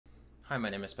Hi, my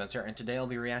name is Spencer, and today I'll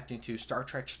be reacting to Star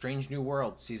Trek Strange New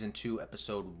Worlds, Season 2,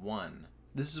 Episode 1.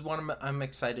 This is one I'm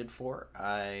excited for.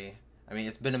 I mean,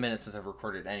 it's been a minute since I've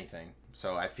recorded anything,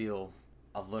 so I feel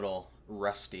a little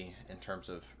rusty in terms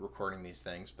of recording these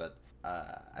things, but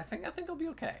I think it'll be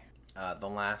okay. The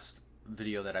last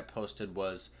video that I posted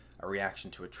was a reaction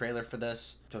to a trailer for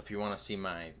this, so if you want to see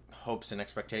my hopes and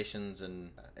expectations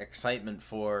and excitement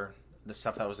for the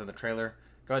stuff that was in the trailer,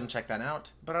 go ahead and check that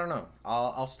out. But I don't know,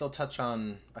 I'll still touch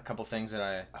on a couple things that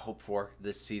I hope for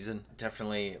this season.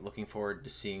 Definitely looking forward to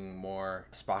seeing more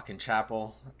Spock and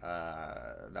Chapel.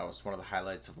 That was one of the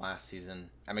highlights of last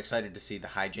season. I'm excited to see the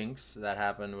hijinks that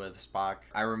happened with Spock.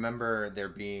 I remember there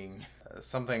being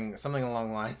something along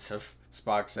the lines of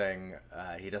Spock saying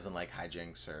he doesn't like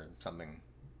hijinks or something,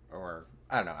 or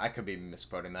I don't know, I could be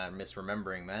misquoting that,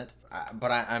 misremembering that.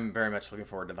 But I'm very much looking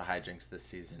forward to the hijinks this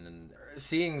season and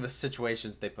seeing the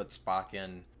situations they put Spock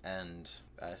in, and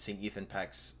seeing Ethan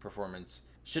Peck's performance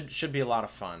should be a lot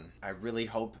of fun. I really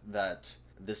hope that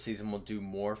this season will do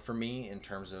more for me in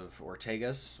terms of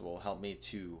Ortegas, will help me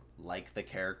to like the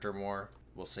character more.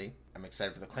 We'll see. I'm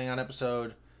excited for the Klingon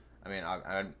episode. I mean,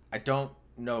 I don't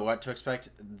know what to expect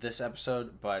this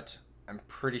episode, but I'm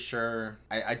pretty sure,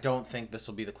 I don't think this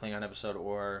will be the Klingon episode,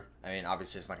 or, I mean,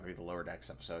 obviously it's not going to be the Lower Decks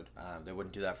episode. They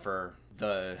wouldn't do that for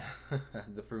the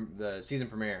the season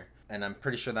premiere, and I'm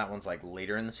pretty sure that one's like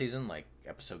later in the season, like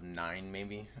episode 9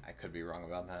 maybe. I could be wrong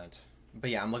about that. But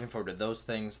yeah, I'm looking forward to those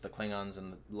things, the Klingons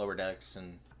and the Lower Decks,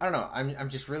 and I don't know, I'm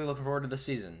just really looking forward to this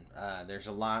season. There's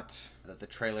a lot that the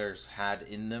trailers had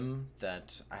in them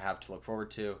that I have to look forward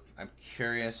to. I'm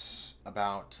curious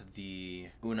about the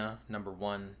Una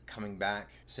 #1 coming back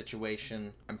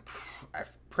situation. I'm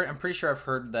pretty sure I've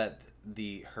heard that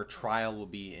her trial will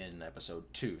be in episode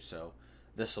 2, so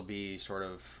this will be sort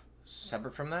of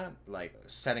separate from that, like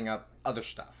setting up other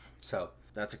stuff. So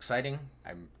that's exciting.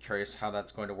 I'm curious how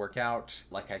that's going to work out.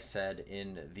 Like I said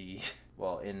in the,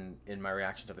 well, in my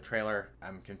reaction to the trailer,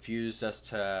 I'm confused as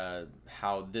to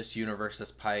how this universe,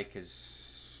 this Pike,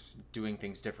 is doing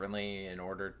things differently in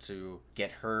order to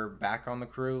get her back on the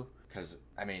crew. Because,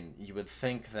 I mean, you would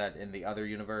think that in the other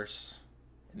universe,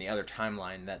 in the other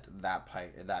timeline, that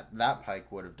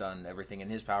Pike would have done everything in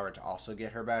his power to also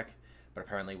get her back, but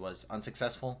apparently was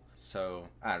unsuccessful. So,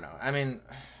 I don't know. I mean,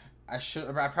 I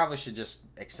probably should just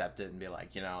accept it and be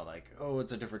like, you know, like, oh,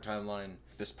 it's a different timeline.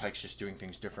 This Pike's just doing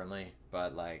things differently.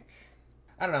 But, like,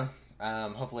 I don't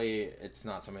know. Hopefully it's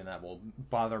not something that will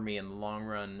bother me in the long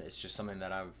run. It's just something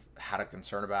that I've had a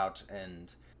concern about.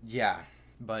 And, yeah.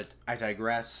 But I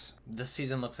digress. This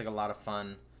season looks like a lot of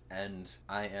fun, and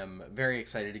I am very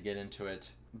excited to get into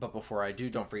it. But before I do,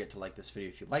 don't forget to like this video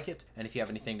if you like it. And if you have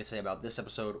anything to say about this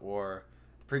episode or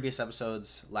the previous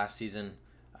episodes last season,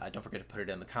 don't forget to put it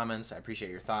in the comments. I appreciate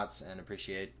your thoughts and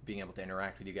appreciate being able to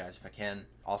interact with you guys if I can.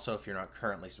 Also, if you're not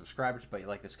currently subscribed but you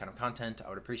like this kind of content, I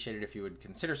would appreciate it if you would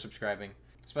consider subscribing,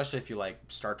 especially if you like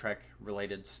Star Trek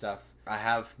related stuff. I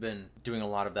have been doing a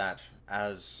lot of that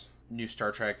as new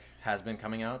Star Trek has been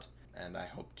coming out, and I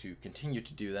hope to continue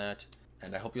to do that,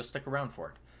 and I hope you'll stick around for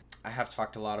it. I have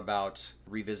talked a lot about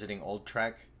revisiting old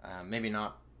Trek, maybe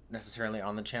not necessarily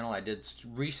on the channel. I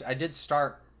did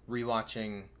start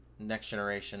rewatching Next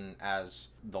Generation as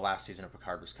the last season of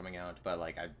Picard was coming out, but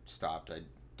like I stopped. I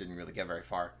didn't really get very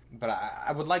far. But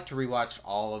I would like to rewatch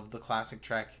all of the classic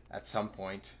Trek at some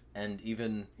point, and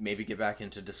even maybe get back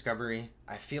into Discovery.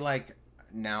 I feel like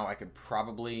now I could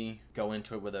probably go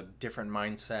into it with a different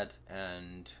mindset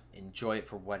and enjoy it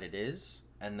for what it is,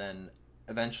 and then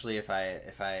eventually, if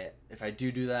I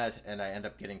do that and I end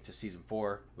up getting to season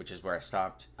 4, which is where I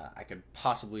stopped, I could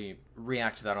possibly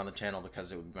react to that on the channel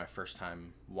because it would be my first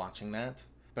time watching that.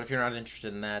 But if you're not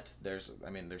interested in that, there's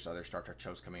other Star Trek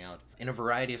shows coming out in a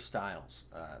variety of styles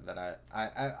that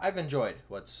I've enjoyed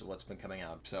what's been coming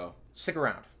out. So stick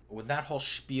around. With that whole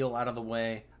spiel out of the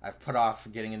way, I've put off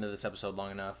getting into this episode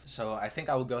long enough, so I think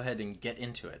I will go ahead and get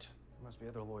into it. There must be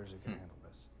other lawyers who can handle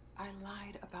this. I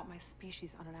lied about my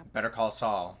species on an episode. Better call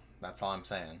Saul. That's all I'm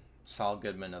saying. Saul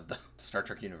Goodman of the Star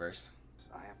Trek universe.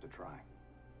 I have to try.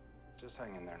 Just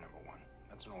hang in there, #1.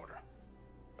 That's an order.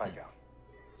 Pike out.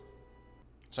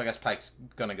 So I guess Pike's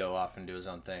gonna go off and do his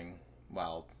own thing,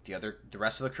 while the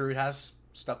rest of the crew has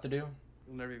stuff to do?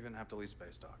 You'll never even have to leave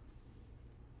space dock.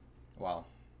 Well,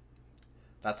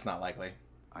 that's not likely.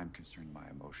 I'm concerned my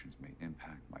emotions may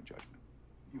impact my judgment.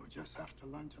 You'll just have to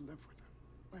learn to live with them,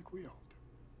 like we all do.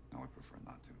 No, I prefer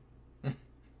not to.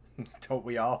 Don't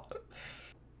we all?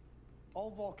 All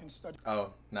Vulcan study.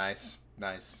 Oh, nice.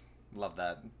 Nice. Love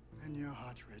that. And your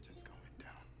heart rate is going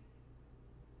down.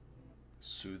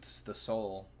 Soothes the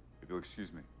soul. If you'll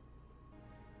excuse me.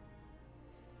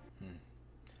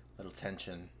 Little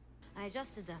tension. I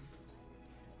adjusted them.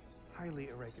 Highly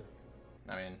irregular.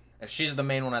 I mean, if she's the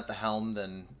main one at the helm,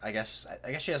 then I guess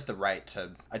she has the right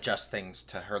to adjust things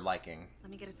to her liking. Let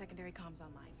me get a secondary comms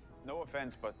online. No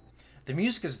offense, but The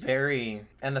music is very,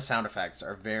 and the sound effects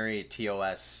are very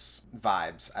TOS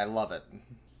vibes. I love it.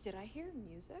 Did I hear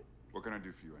music? What can I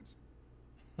do for you, Ensign?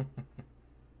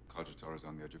 Cogitator is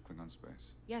on the edge of Klingon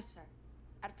space. Yes, sir.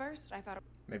 At first, I thought it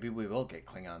Maybe we will get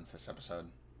Klingons this episode.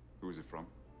 Who is it from?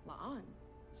 was on,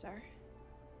 sir.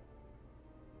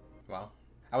 Well,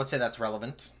 I would say that's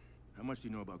relevant. How much do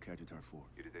you know about Cogitator 4?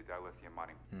 It is a dilithium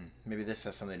mining. Maybe this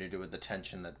has something to do with the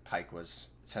tension that Pike was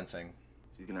sensing.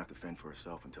 She's gonna have to fend for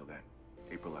herself until then.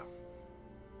 April out.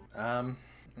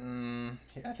 Yeah,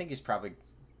 I think he's probably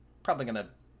gonna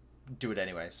do it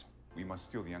anyways. We must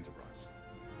steal the Enterprise.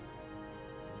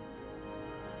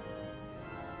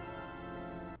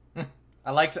 I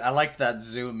liked that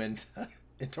zoom into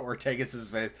Ortegas'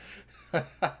 face.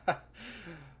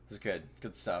 It's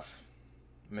good stuff.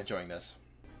 I'm enjoying this.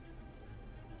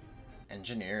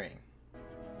 Engineering.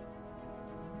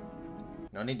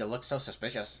 No need to look so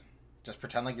suspicious. Just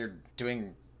pretend like you're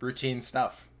doing routine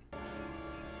stuff.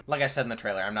 Like I said in the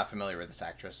trailer, I'm not familiar with this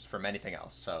actress from anything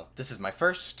else, so this is my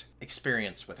first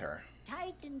experience with her.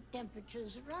 Tightened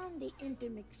temperatures around the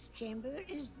intermix chamber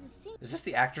is the same. Is this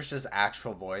the actress's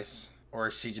actual voice? Or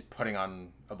is she just putting on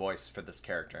a voice for this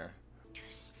character? To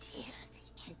steal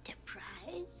the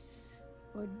Enterprise?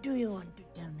 Or do you want to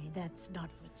tell me that's not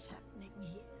what's happening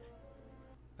here?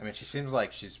 I mean, she seems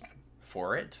like she's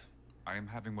for it. I am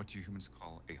having what you humans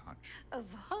call a hunch. A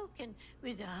Vulcan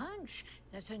with a hunch,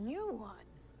 that's a new one.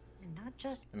 And not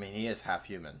just I mean, he is half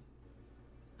human.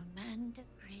 Amanda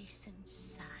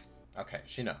Grayson's son. Okay,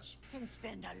 she knows. Can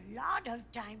spend a lot of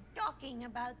time talking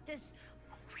about this.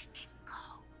 We can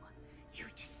go. You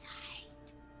decide.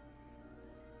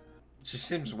 She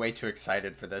seems way too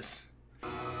excited for this.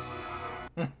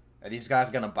 Are these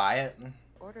guys gonna buy it?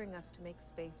 Ordering us to make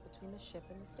space between the ship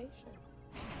and the station.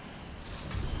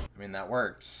 I mean, that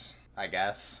works, I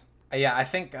guess. Yeah, I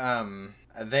think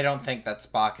they don't think that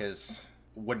Spock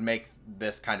would make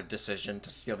this kind of decision to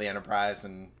steal the Enterprise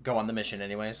and go on the mission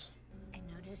anyways. I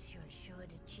notice you're sure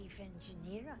the chief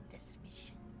engineer on this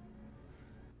mission.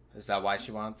 Is that why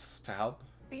she wants to help?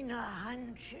 Been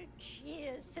 100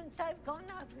 years since I've gone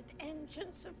out with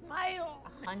engines of my own.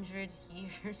 100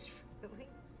 years, really?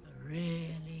 A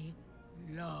really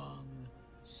long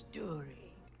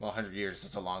story. Well, 100 years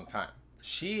is a long time.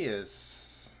 She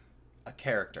is a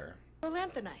character.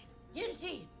 Orlanthanite.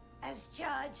 Guilty as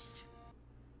charged.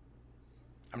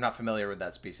 I'm not familiar with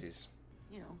that species.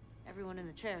 You know, everyone in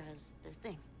the chair has their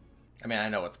thing. I mean, I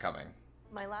know what's coming.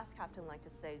 My last captain liked to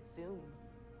say Zoom.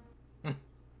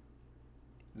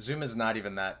 Zoom is not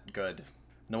even that good.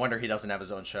 No wonder he doesn't have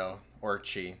his own show. Or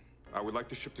she. I would like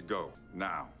the ship to go,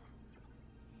 now.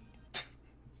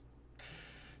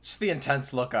 Just the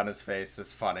intense look on his face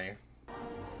is funny.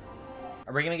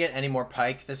 Are we gonna get any more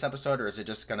Pike this episode, or is it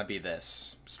just gonna be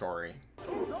this story?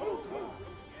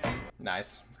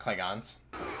 Nice. Klingons.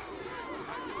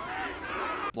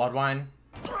 Blood wine.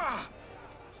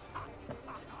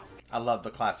 I love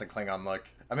the classic Klingon look.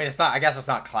 I mean, it's not, I guess it's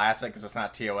not classic because it's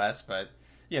not TOS, but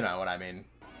you know what I mean.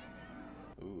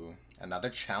 Ooh, another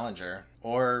Challenger.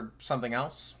 Or something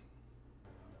else?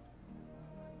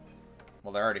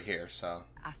 Well, they're already here, so.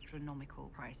 Astronomical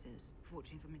prices.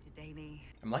 Fortunes were minted daily.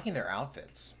 I'm liking their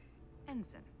outfits.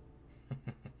 Ensign.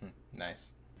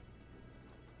 Nice.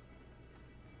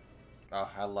 Oh,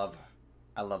 I love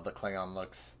the Klingon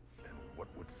looks. And what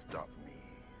would stop me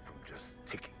from just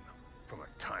taking them from a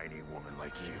tiny woman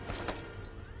like you?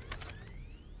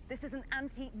 This is an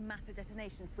anti-matter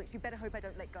detonation switch. You better hope I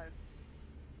don't let go.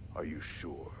 Are you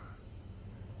sure?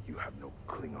 You have no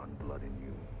Klingon blood in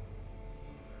you.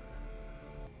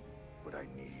 But I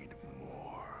need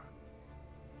more.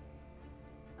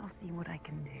 I'll see what I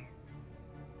can do.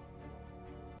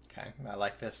 Okay, I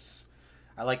like this.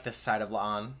 I like this side of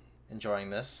La'an. Enjoying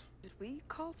this. Did we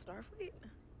call Starfleet?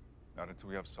 Not until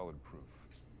we have solid proof.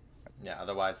 Yeah,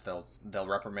 otherwise they'll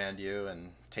reprimand you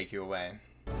and take you away.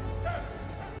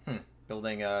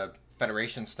 Building a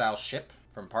Federation-style ship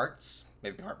from parts.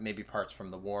 Maybe parts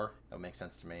from the war. That would make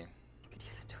sense to me. You could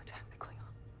use it to attack the Klingons.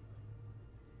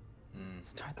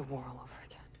 Start the war all over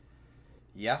again.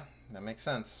 Yeah, that makes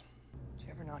sense. Did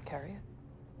you ever not carry it?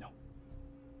 No.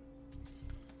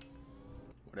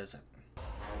 What is it?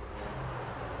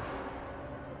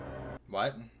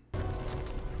 What?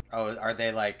 Oh, are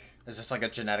they like... Is this like a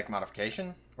genetic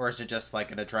modification? Or is it just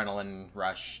like an adrenaline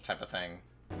rush type of thing?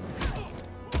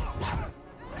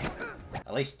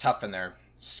 At least toughen their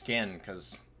skin,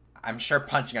 because I'm sure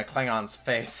punching a Klingon's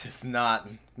face is not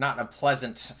a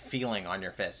pleasant feeling on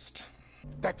your fist.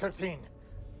 Deck 13.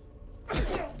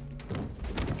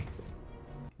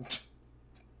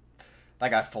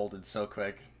 That guy folded so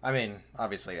quick. I mean,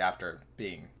 obviously after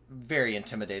being very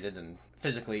intimidated and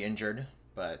physically injured,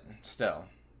 but still.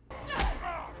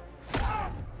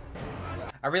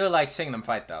 I really like seeing them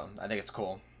fight, though. I think it's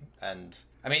cool. And,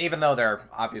 I mean, even though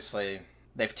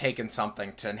they've taken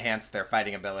something to enhance their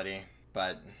fighting ability,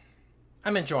 but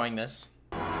I'm enjoying this.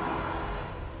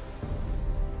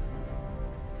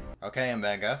 Okay,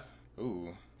 Mbenga.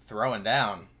 Ooh, throwing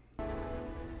down.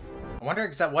 I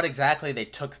wonder what exactly they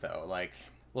took, though. Like,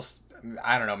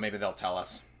 I don't know, maybe they'll tell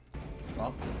us.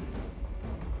 Well,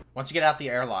 once you get out the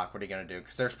airlock, what are you going to do?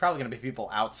 Because there's probably going to be people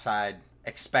outside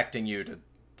expecting you to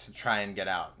try and get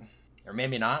out. Or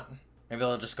maybe not. Maybe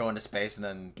they'll just go into space and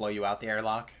then blow you out the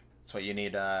airlock. That's what you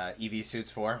need EV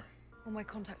suits for. All my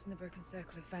contacts in the broken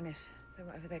circle have vanished, so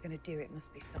whatever they're going to do, it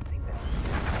must be something that's...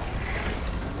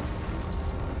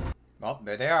 Well,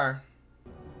 there they are.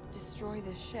 Destroy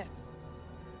this ship.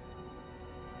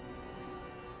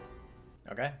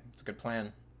 Okay, it's a good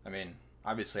plan. I mean,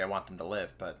 obviously I want them to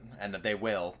live, and they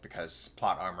will, because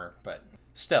plot armor, but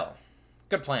still,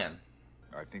 good plan.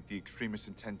 I think the extremists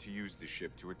intend to use the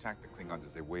ship to attack the Klingons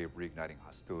as a way of reigniting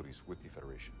hostilities with the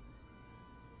Federation.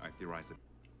 I theorize that...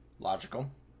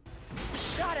 Logical.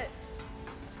 Got it!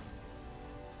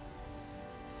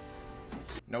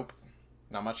 Nope.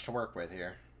 Not much to work with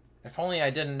here. If only I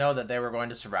didn't know that they were going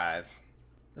to survive.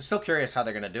 I'm still curious how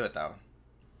they're going to do it, though.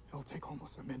 It'll take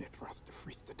almost a minute for us to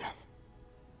freeze to death.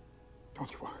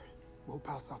 Don't you worry. We'll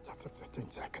pass out after 15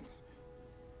 seconds.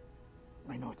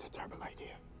 I know it's a terrible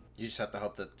idea. You just have to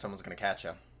hope that someone's going to catch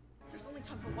you. There's only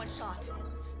time for one shot.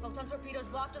 Photon torpedoes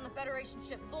locked on the Federation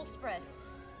ship, full spread.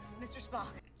 Mr. Spock.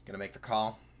 Gonna make the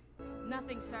call.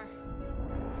 Nothing, sir.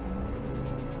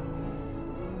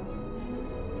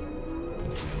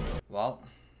 Well,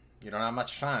 you don't have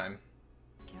much time.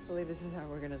 Can't believe this is how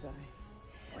we're gonna die.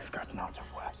 We've got none of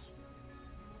Wes.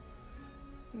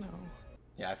 No.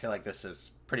 Yeah, I feel like this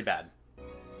is pretty bad.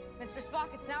 Mr.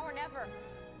 Spock, it's now or never.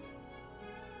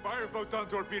 Fire photon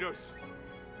torpedoes!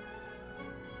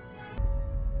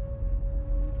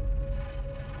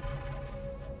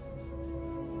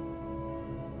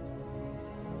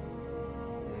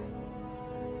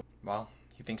 Well,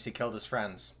 he thinks he killed his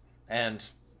friends. And,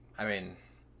 I mean,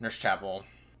 Nurse Chapel,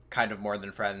 kind of more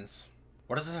than friends.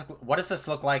 What does this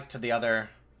look like to the other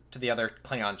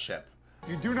Klingon ship?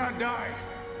 You do not die!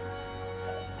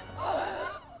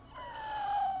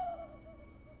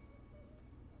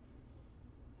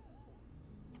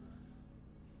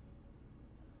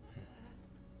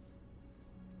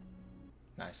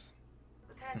 Nice.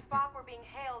 Lieutenant Spock, we're being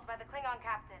hailed by the Klingon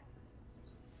captain.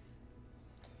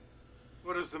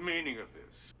 What is the meaning of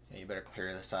this? Yeah, you better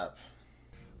clear this up.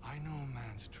 I know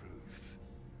man's truth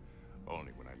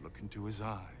only when I look into his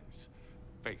eyes,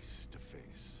 face to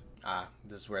face. Ah,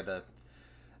 this is where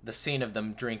the scene of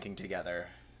them drinking together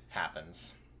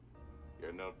happens.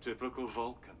 You're no typical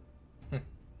Vulcan.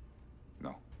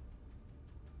 No.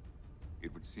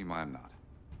 It would seem I am not.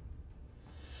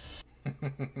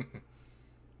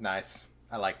 Nice.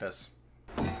 I like this.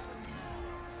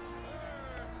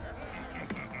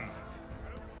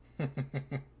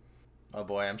 Oh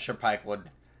boy, I'm sure Pike would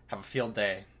have a field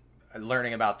day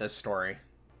learning about this story.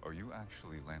 Are you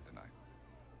actually Lanthanite?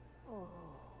 Oh,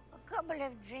 a couple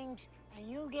of drinks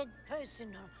and you get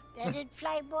personal. That it,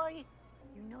 Flyboy?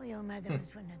 You know your mother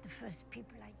was one of the first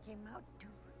people I came out to.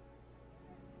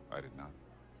 I did not.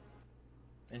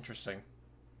 Interesting.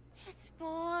 It's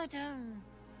boredom.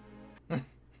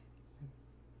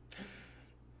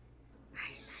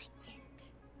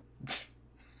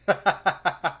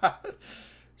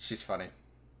 She's funny.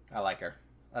 I like her,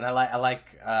 and I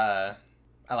like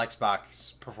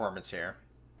Spock's performance here.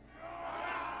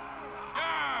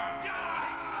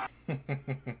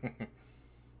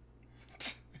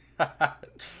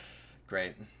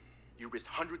 Great. You risked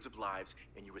hundreds of lives,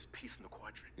 and you risked peace in the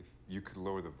quadrant. If you could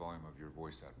lower the volume of your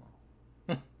voice,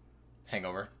 Admiral.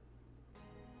 Hangover.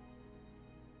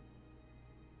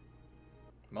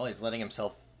 Well, he's letting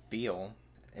himself feel.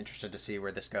 Interested to see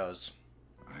where this goes.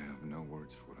 I have no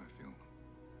words for what I feel.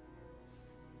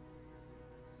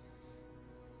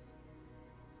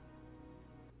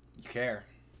 You care.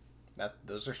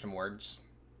 Those are some words.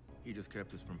 He just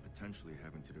kept us from potentially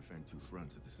having to defend two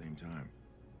fronts at the same time.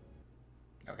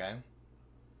 Okay.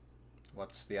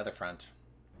 What's the other front?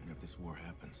 And if this war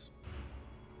happens,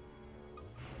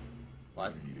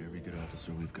 what? We need every good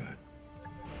officer we've got.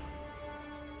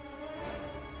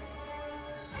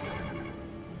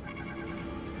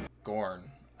 Gorn.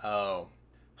 Oh.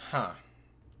 Huh.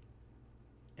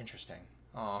 Interesting.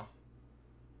 Aw.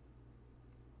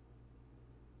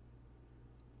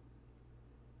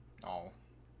 Oh.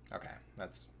 Okay.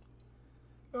 That's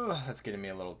getting me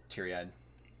a little teary-eyed.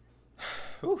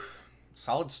 Whew.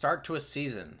 Solid start to a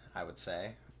season, I would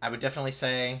say. I would definitely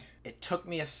say it took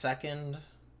me a second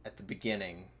at the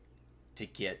beginning to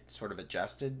get sort of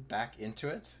adjusted back into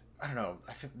it. I don't know.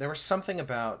 There was something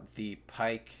about the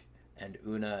Pike and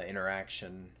Una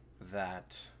interaction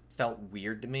that felt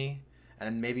weird to me.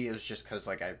 And maybe it was just because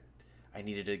like I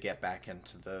needed to get back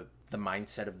into the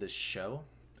mindset of this show.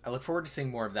 I look forward to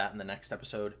seeing more of that in the next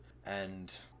episode.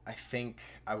 And I think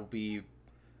I will be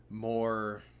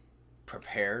more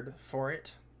prepared for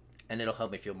it. And it'll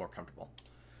help me feel more comfortable.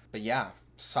 But yeah,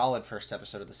 solid first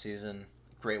episode of the season.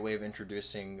 Great way of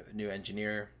introducing a new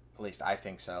engineer. At least I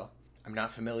think so. I'm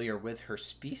not familiar with her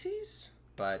species,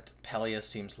 but Pelia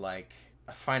seems like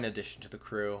a fine addition to the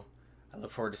crew. I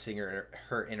look forward to seeing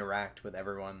her interact with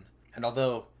everyone. And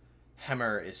although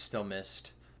Hemmer is still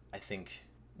missed, I think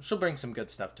she'll bring some good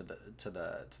stuff to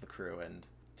the crew and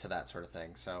to that sort of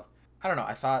thing. So I don't know.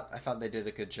 I thought they did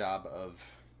a good job of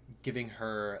giving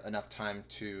her enough time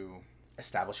to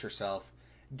establish herself,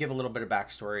 give a little bit of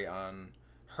backstory on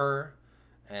her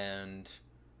and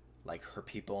like her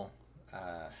people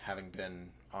having been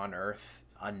on Earth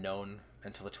unknown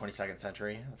until the 22nd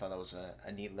century. I thought that was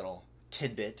a neat little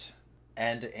tidbit.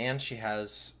 And she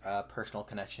has a personal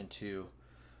connection to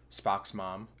Spock's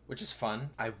mom, which is fun.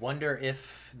 I wonder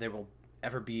if there will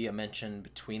ever be a mention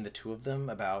between the two of them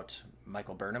about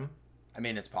Michael Burnham. I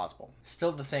mean, it's possible.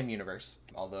 Still the same universe,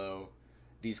 although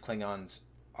these Klingons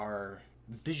are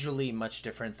visually much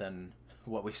different than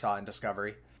what we saw in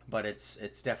Discovery. But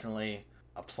it's definitely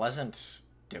a pleasant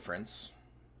difference,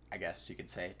 I guess you could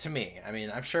say, to me. I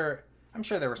mean, I'm sure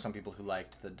there were some people who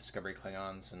liked the Discovery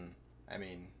Klingons, and I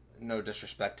mean, no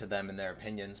disrespect to them and their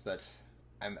opinions, but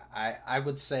I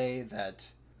would say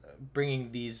that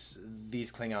bringing these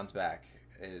Klingons back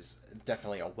is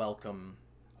definitely a welcome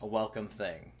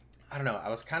thing. I don't know.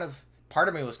 Part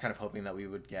of me was kind of hoping that we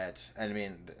would get, and I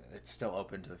mean, it's still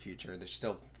open to the future. There's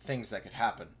still things that could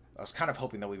happen. I was kind of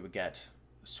hoping that we would get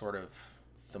sort of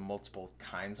the multiple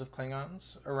kinds of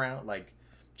Klingons around, like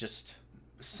just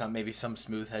maybe some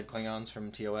smooth-head Klingons from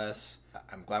TOS.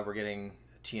 I'm glad we're getting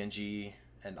TNG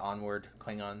and onward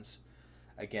Klingons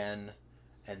again.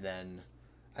 And then,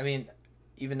 I mean,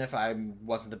 even if I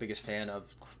wasn't the biggest fan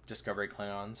of Discovery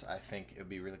Klingons, I think it would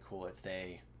be really cool if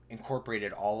they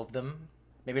incorporated all of them.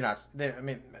 Maybe not.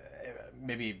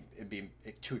 Maybe it'd be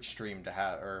too extreme to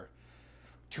have, or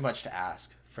too much to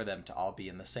ask for them to all be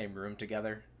in the same room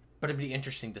together. But it'd be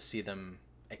interesting to see them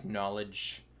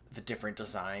acknowledge the different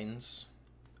designs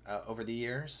over the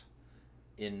years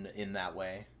in that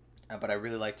way. But I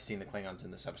really liked seeing the Klingons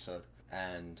in this episode.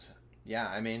 And yeah,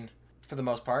 I mean, for the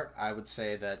most part, I would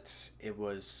say that the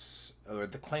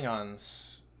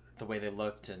Klingons, the way they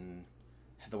looked and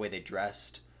the way they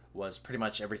dressed, was pretty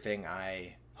much everything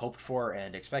I hoped for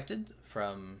and expected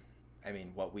from, I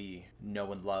mean, what we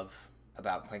know and love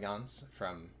about Klingons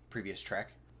from previous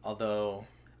Trek. Although,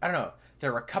 I don't know,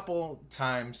 there were a couple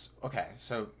times, okay,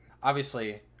 so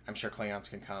obviously I'm sure Klingons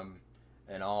can come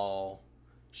in all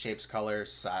shapes,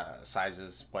 colors,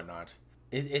 sizes, whatnot.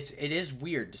 It is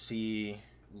weird to see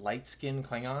light-skinned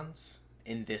Klingons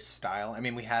in this style. I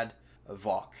mean, we had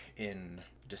Vok in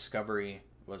Discovery,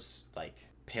 was like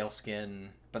pale skin,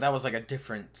 but that was like a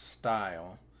different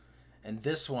style. And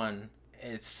this one,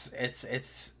 it's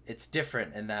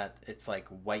different in that it's like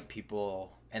white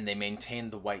people, and they maintain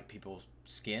the white people's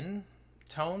skin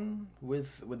tone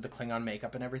with the Klingon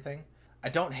makeup and everything. I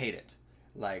don't hate it.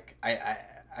 Like I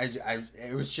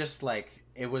it was just like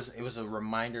it was a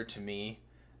reminder to me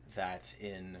that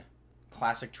in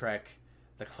classic Trek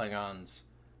the Klingons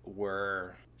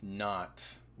were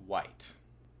not white,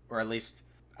 or at least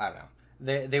I don't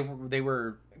know. They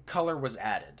were color was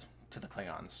added to the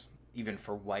Klingons, even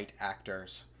for white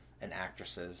actors and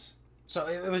actresses. So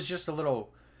it was just a little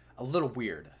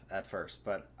weird at first,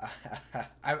 but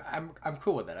I'm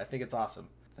cool with it. I think it's awesome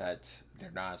that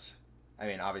they're not. I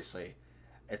mean, obviously,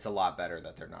 it's a lot better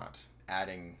that they're not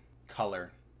adding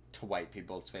color to white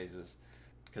people's faces,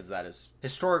 because that is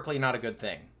historically not a good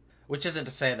thing. Which isn't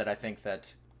to say that I think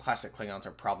that classic Klingons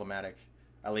are problematic,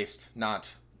 at least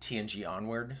not TNG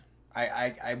onward.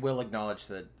 I will acknowledge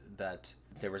that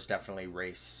there was definitely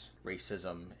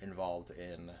racism involved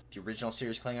in the original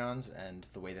series Klingons, and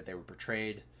the way that they were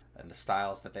portrayed and the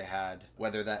styles that they had.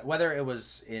 Whether it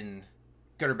was in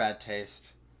good or bad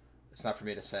taste, it's not for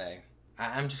me to say.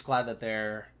 I'm just glad that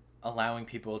they're allowing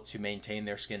people to maintain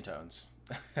their skin tones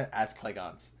as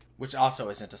Klingons, Which also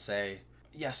isn't to say,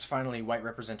 yes, finally white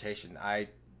representation. I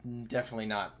definitely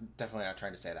not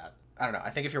trying to say that. I don't know. I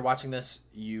think if you're watching this,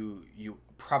 you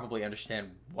probably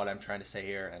understand what I'm trying to say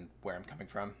here and where I'm coming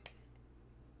from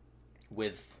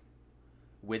with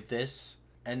this.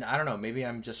 And I don't know, maybe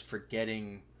I'm just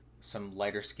forgetting some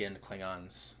lighter skinned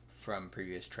Klingons from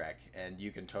previous Trek, and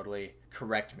you can totally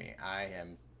correct me. I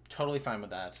am totally fine with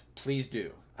that. Please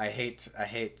do. I hate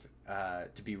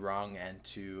to be wrong and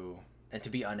to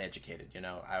be uneducated. You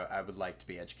know, I would like to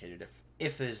be educated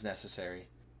if it is necessary.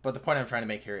 But the point I'm trying to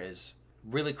make here is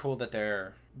really cool that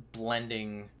they're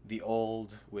blending the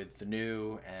old with the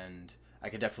new, and I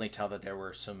could definitely tell that there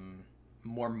were some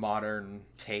more modern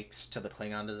takes to the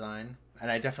Klingon design. And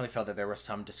I definitely felt that there was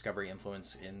some Discovery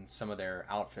influence in some of their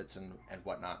outfits and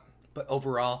whatnot. But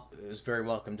overall, it was very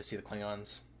welcome to see the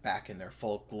Klingons back in their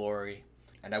full glory.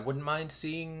 And I wouldn't mind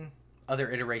seeing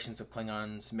other iterations of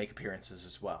Klingons make appearances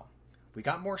as well. We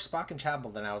got more Spock and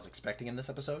Chapel than I was expecting in this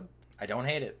episode. I don't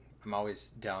hate it. I'm always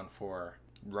down for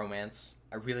romance.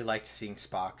 I really liked seeing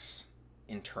Spock's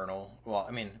internal... Well,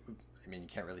 I mean, you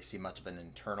can't really see much of an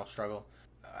internal struggle.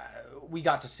 We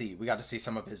got to see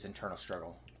some of his internal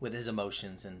struggle with his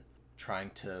emotions and trying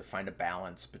to find a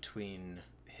balance between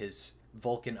his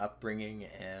Vulcan upbringing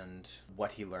and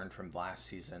what he learned from last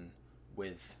season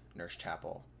with Nurse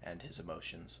Chapel and his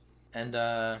emotions. And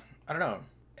I don't know,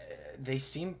 they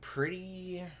seem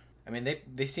pretty... I mean,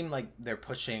 they seem like they're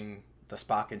pushing the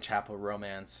Spock and Chapel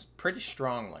romance pretty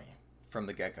strongly from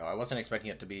the get-go. I wasn't expecting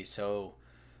it to be so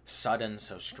sudden,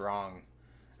 so strong.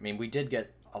 I mean, we did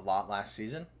get a lot last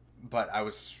season, but I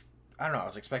was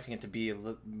expecting it to be a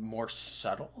little more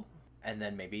subtle and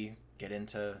then maybe get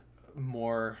into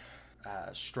more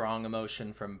strong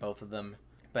emotion from both of them.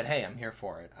 But hey, I'm here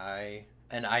for it.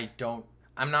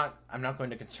 I'm not going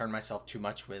to concern myself too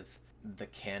much with the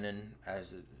canon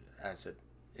as it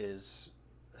is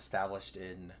established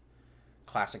in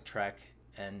classic Trek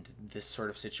and this sort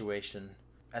of situation.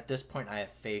 At this point, I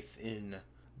have faith in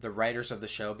the writers of the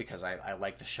show because I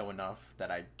like the show enough that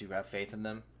I do have faith in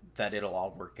them that it'll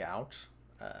all work out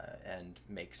and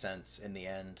make sense in the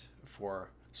end for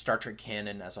Star Trek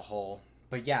canon as a whole.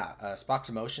 But yeah, Spock's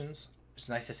emotions. It's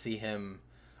nice to see him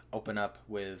open up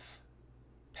with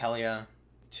Pelia,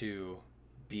 to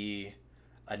be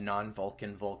a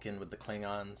non-Vulcan Vulcan with the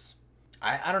Klingons.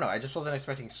 I don't know. I just wasn't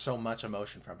expecting so much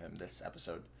emotion from him this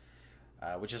episode,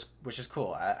 which is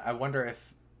cool. I wonder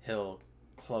if he'll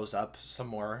close up some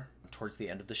more towards the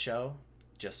end of the show,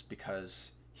 just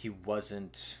because he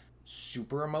wasn't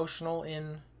super emotional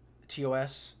in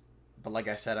TOS. But like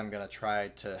I said, I'm gonna try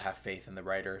to have faith in the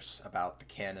writers about the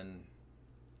canon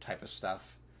type of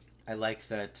stuff. I like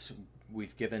that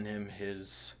we've given him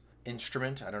his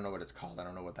instrument. I don't know what it's called. I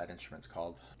don't know what that instrument's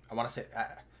called. I want to say...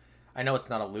 I know it's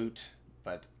not a lute,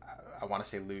 but I want to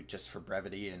say lute just for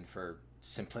brevity and for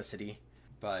simplicity.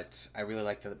 But I really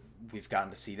like that we've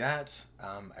gotten to see that.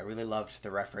 I really loved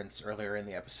the reference earlier in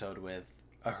the episode with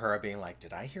Uhura being like,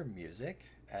 did I hear music?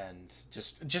 And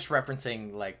just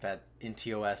referencing like that in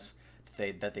TOS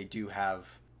that they do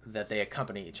have, that they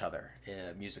accompany each other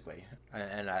musically.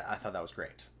 And I thought that was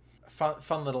great.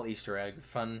 Fun little Easter egg.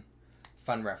 Fun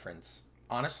reference.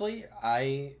 Honestly,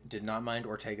 I did not mind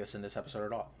Ortegas in this episode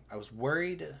at all. I was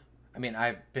worried. I mean,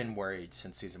 I've been worried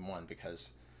since season 1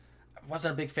 because I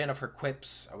wasn't a big fan of her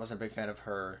quips. I wasn't a big fan of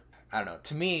her... I don't know.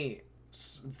 To me,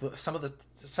 some of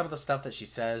the stuff that she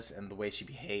says and the way she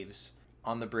behaves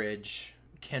on the bridge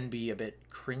can be a bit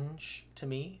cringe to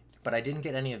me. But I didn't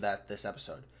get any of that this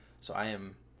episode. So I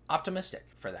am optimistic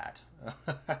for that.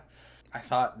 I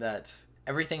thought that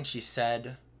everything she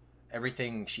said,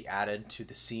 everything she added to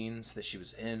the scenes that she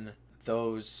was in,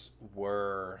 those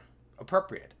were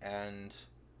appropriate and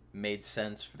made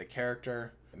sense for the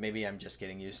character. Maybe I'm just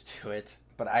getting used to it,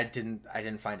 but I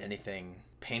didn't find anything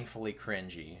painfully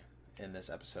cringy in this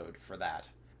episode for that.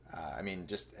 I mean,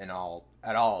 just at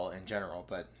all in general,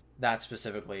 but that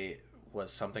specifically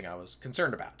was something I was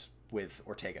concerned about with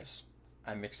Ortegas.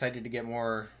 I'm excited to get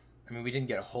more. I mean, we didn't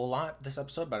get a whole lot this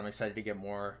episode, but I'm excited to get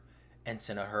more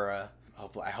Ensign Uhura.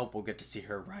 I hope we'll get to see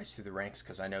her rise through the ranks,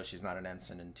 because I know she's not an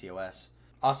ensign in TOS.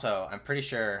 Also, I'm pretty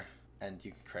sure, and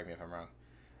you can correct me if I'm wrong,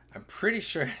 I'm pretty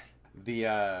sure the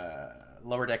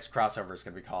Lower Decks crossover is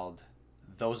going to be called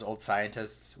Those Old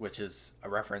Scientists, which is a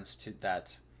reference to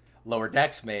that Lower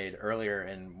Decks made earlier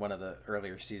in one of the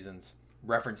earlier seasons,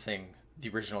 referencing the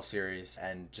original series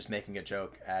and just making a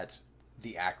joke at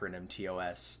the acronym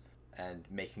TOS and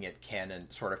making it canon,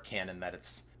 sort of canon, that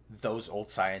it's Those Old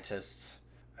Scientists.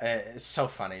 It's so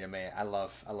funny to me. I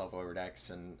love Lower Decks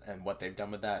and what they've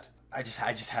done with that. I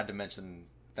just had to mention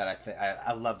that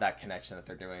I love that connection that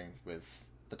they're doing with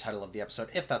the title of the episode,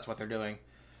 if that's what they're doing.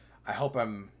 I hope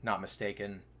I'm not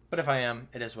mistaken, but if I am,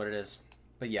 it is what it is.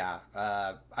 But yeah,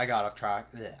 I got off track.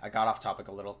 I got off topic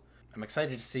a little. I'm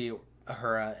excited to see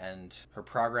Uhura and her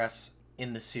progress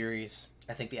in the series.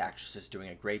 I think the actress is doing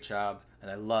a great job, and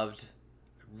I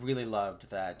really loved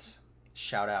that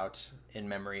shout out in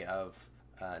memory of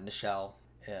Nichelle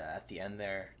at the end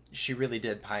there. She really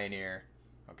did pioneer.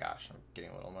 Oh gosh, I'm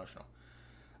getting a little emotional.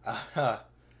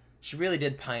 She really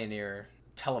did pioneer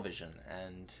television,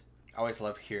 and I always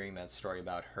love hearing that story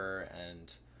about her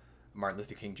and Martin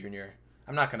Luther King Jr.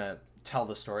 I'm not gonna tell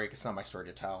the story because it's not my story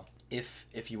to tell.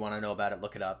 If you want to know about it,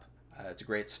 look it up. It's a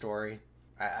great story.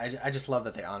 I just love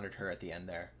that they honored her at the end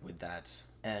there with that,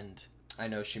 and I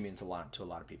know she means a lot to a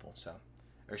lot of people.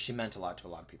 Or she meant a lot to a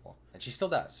lot of people, and she still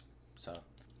does. So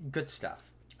good stuff.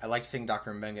 I like seeing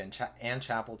Dr. Mbenga and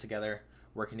Chapel together,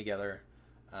 working together,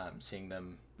 seeing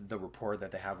them, the rapport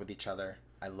that they have with each other.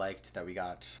 I liked that we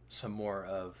got some more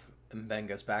of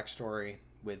Mbenga's backstory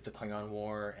with the Klingon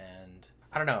War, and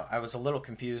I don't know, I was a little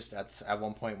confused at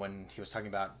one point when he was talking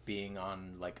about being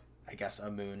on, like, I guess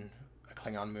a moon, a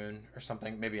Klingon moon or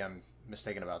something. Maybe I'm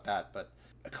mistaken about that, but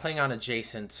a Klingon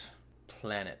adjacent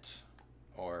planet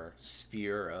or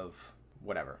sphere of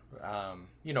whatever.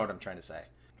 You know what I'm trying to say.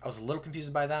 I was a little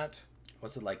confused by that.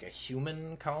 Was it like a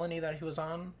human colony that he was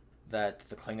on that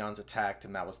the Klingons attacked,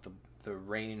 and that was the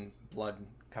rain blood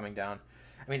coming down?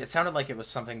 I mean, it sounded like it was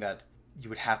something that you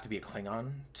would have to be a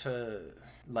Klingon to,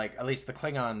 like, at least the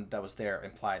Klingon that was there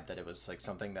implied that it was like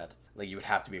something that, like, you would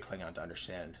have to be a Klingon to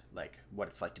understand, like, what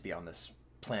it's like to be on this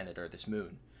planet or this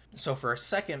moon. So for a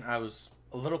second I was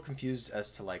a little confused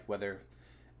as to, like, whether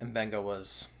Mbenga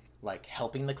was, like,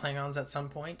 helping the Klingons at some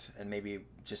point and maybe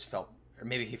just felt, or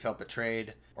maybe he felt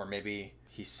betrayed, or maybe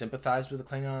he sympathized with the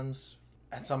Klingons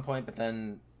at some point, but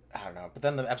then I don't know. But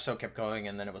then the episode kept going,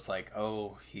 and then it was like,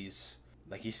 oh, he's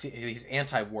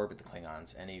anti-war with the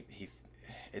Klingons, and he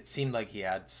it seemed like he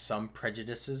had some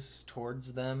prejudices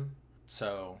towards them.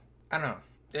 So I don't know.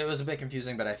 It was a bit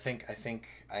confusing, but I think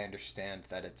I understand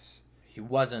that he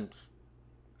wasn't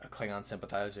a Klingon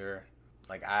sympathizer.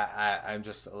 Like, I'm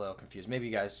just a little confused. Maybe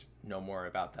you guys know more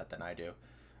about that than I do,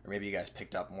 or maybe you guys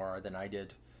picked up more than I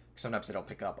did. Sometimes I don't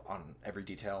pick up on every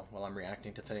detail while I'm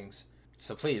reacting to things.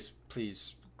 So please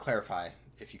clarify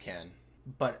if you can.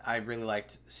 But I really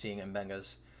liked seeing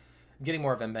getting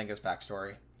more of Mbenga's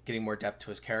backstory, getting more depth to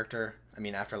his character. I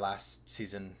mean, after last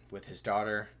season with his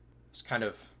daughter, it's kind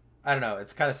of, I don't know,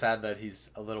 it's kind of sad that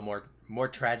he's a little more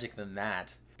tragic than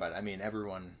that. But I mean,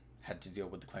 everyone had to deal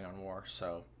with the Klingon War,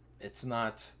 so it's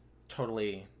not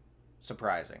totally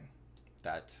surprising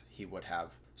that he would have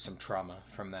some trauma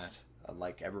from that,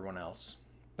 like everyone else.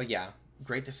 But yeah,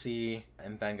 great to see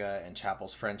Mbenga and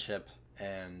Chapel's friendship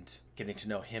and getting to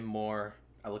know him more.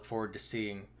 I look forward to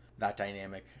seeing that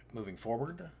dynamic moving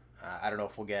forward. I don't know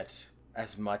if we'll get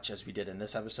as much as we did in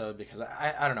this episode, because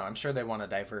I don't know, I'm sure they want to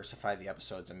diversify the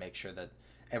episodes and make sure that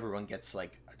everyone gets,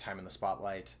 like, a time in the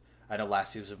spotlight. I know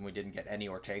last season we didn't get any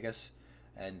Ortegas,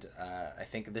 and I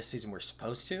think this season we're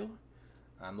supposed to.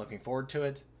 I'm looking forward to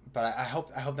it, but I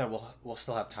hope that we'll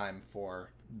still have time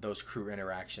for those crew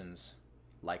interactions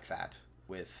like that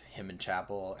with him and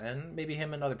Chapel, and maybe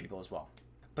him and other people as well.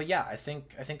 But yeah, I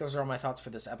think those are all my thoughts for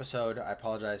this episode. I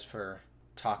apologize for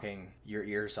talking your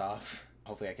ears off.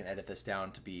 Hopefully I can edit this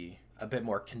down to be a bit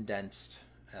more condensed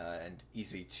and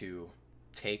easy to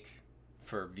take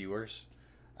for viewers.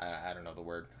 I don't know the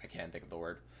word. I can't think of the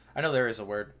word. I know there is a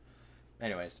word.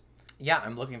 Anyways, yeah,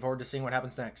 I'm looking forward to seeing what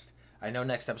happens next. I know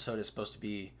next episode is supposed to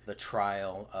be the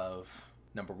trial of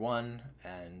number 1,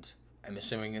 and I'm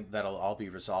assuming that'll all be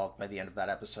resolved by the end of that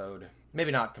episode.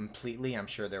 Maybe not completely. I'm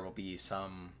sure there will be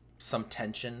some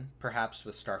tension, perhaps,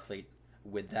 with Starfleet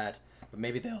with that. But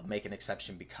maybe they'll make an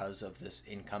exception because of this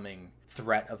incoming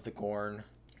threat of the Gorn.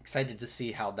 Excited to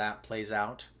see how that plays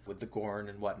out with the Gorn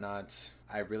and whatnot.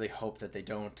 I really hope that they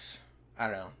don't... I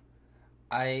don't know.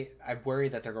 I worry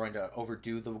that they're going to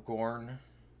overdo the Gorn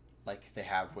like they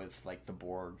have with, like, the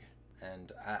Borg.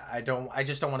 And I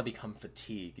just don't want to become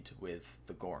fatigued with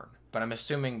the Gorn. But I'm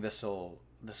assuming this'll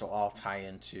all tie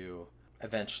into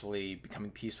eventually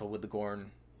becoming peaceful with the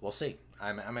Gorn. We'll see.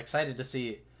 I'm excited to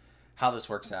see how this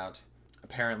works out.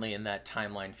 Apparently in that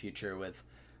timeline future with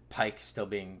Pike still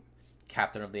being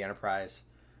captain of the Enterprise,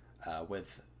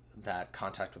 with that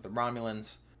contact with the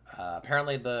Romulans,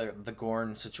 apparently the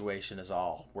Gorn situation is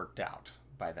all worked out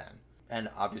by then. And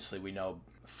obviously we know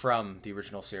from the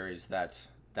original series that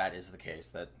is the case,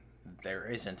 that there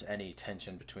isn't any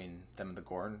tension between them and the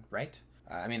Gorn, right?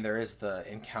 I mean, there is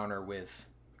the encounter with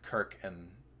Kirk and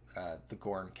the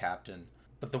Gorn captain,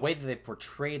 but the way that they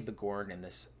portrayed the Gorn in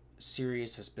this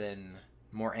series has been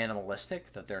more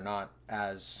animalistic, that they're not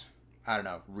as, I don't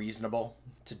know, reasonable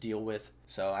to deal with.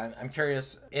 So I'm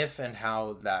curious if and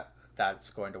how that's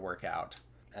going to work out,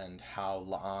 and how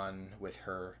La'an with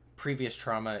her previous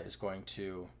trauma is going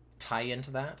to tie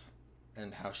into that,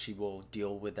 and how she will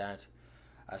deal with that.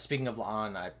 Speaking of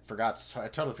La'an, I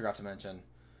totally forgot to mention,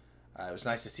 it was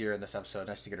nice to see her in this episode,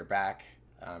 nice to get her back,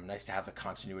 nice to have the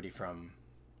continuity from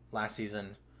last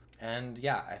season. And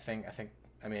yeah,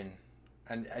 I mean,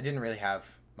 and I didn't really have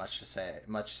much to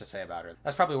say about her.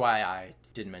 That's probably why I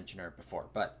didn't mention her before.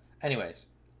 But anyways,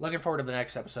 looking forward to the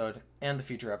next episode and the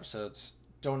future episodes.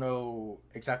 Don't know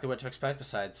exactly what to expect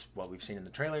besides what we've seen in the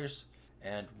trailers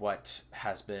and what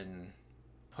has been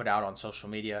put out on social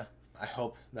media. I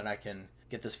hope that I can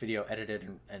get this video edited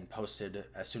and posted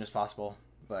as soon as possible.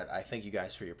 But I thank you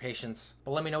guys for your patience.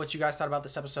 But let me know what you guys thought about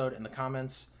this episode in the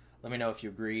comments. Let me know if you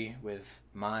agree with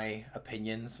my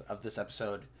opinions of this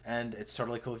episode. And it's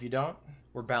totally cool if you don't.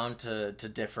 We're bound to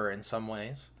differ in some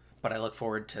ways. But I look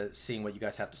forward to seeing what you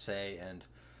guys have to say. And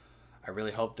I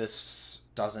really hope this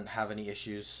doesn't have any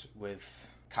issues with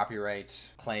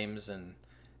copyright claims and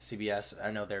CBS.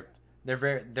 I know they're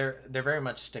very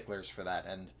much sticklers for that.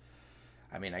 And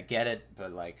I mean, I get it,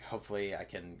 but like, hopefully I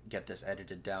can get this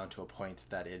edited down to a point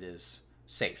that it is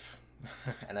safe.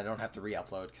 And I don't have to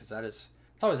re-upload, because it's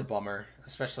always a bummer,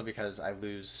 especially because I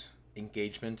lose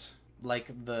engagement.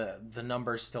 Like, the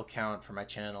numbers still count for my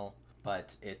channel,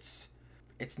 but it's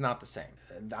not the same.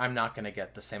 I'm not going to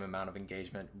get the same amount of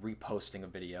engagement reposting a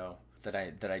video that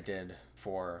I did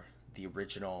for the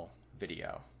original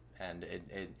video. And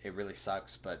it really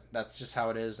sucks, but that's just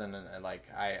how it is. And like,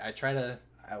 I try to,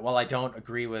 while I don't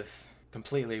agree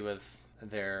completely with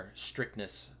their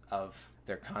strictness of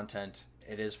their content,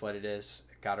 it is what it is.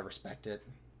 Gotta respect it.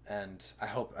 And I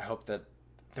hope that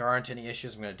there aren't any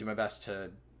issues. I'm going to do my best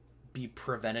to be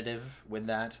preventative with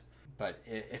that. But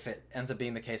if it ends up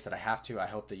being the case that I have to, I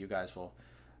hope that you guys will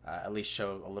at least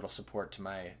show a little support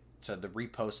to the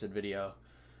reposted video.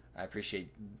 I appreciate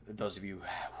those of you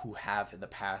who have in the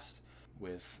past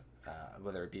with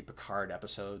whether it be Picard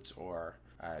episodes or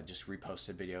just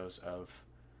reposted videos of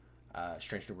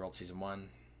Strange New World Season 1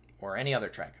 or any other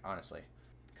Trek, honestly.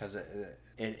 Because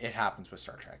it happens with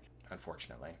Star Trek,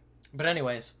 unfortunately. But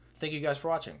anyways, thank you guys for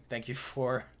watching. Thank you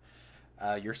for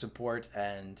your support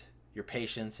and your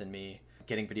patience in me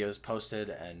getting videos posted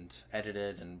and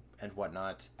edited and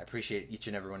whatnot. I appreciate each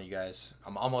and every one of you guys.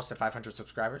 I'm almost at 500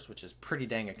 subscribers, which is pretty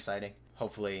dang exciting.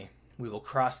 Hopefully we will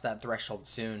cross that threshold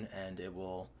soon and it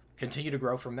will continue to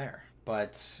grow from there.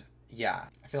 But yeah,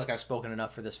 I feel like I've spoken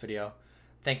enough for this video.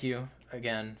 Thank you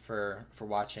again for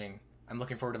watching. I'm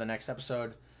looking forward to the next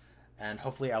episode, and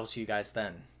hopefully I will see you guys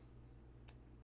then.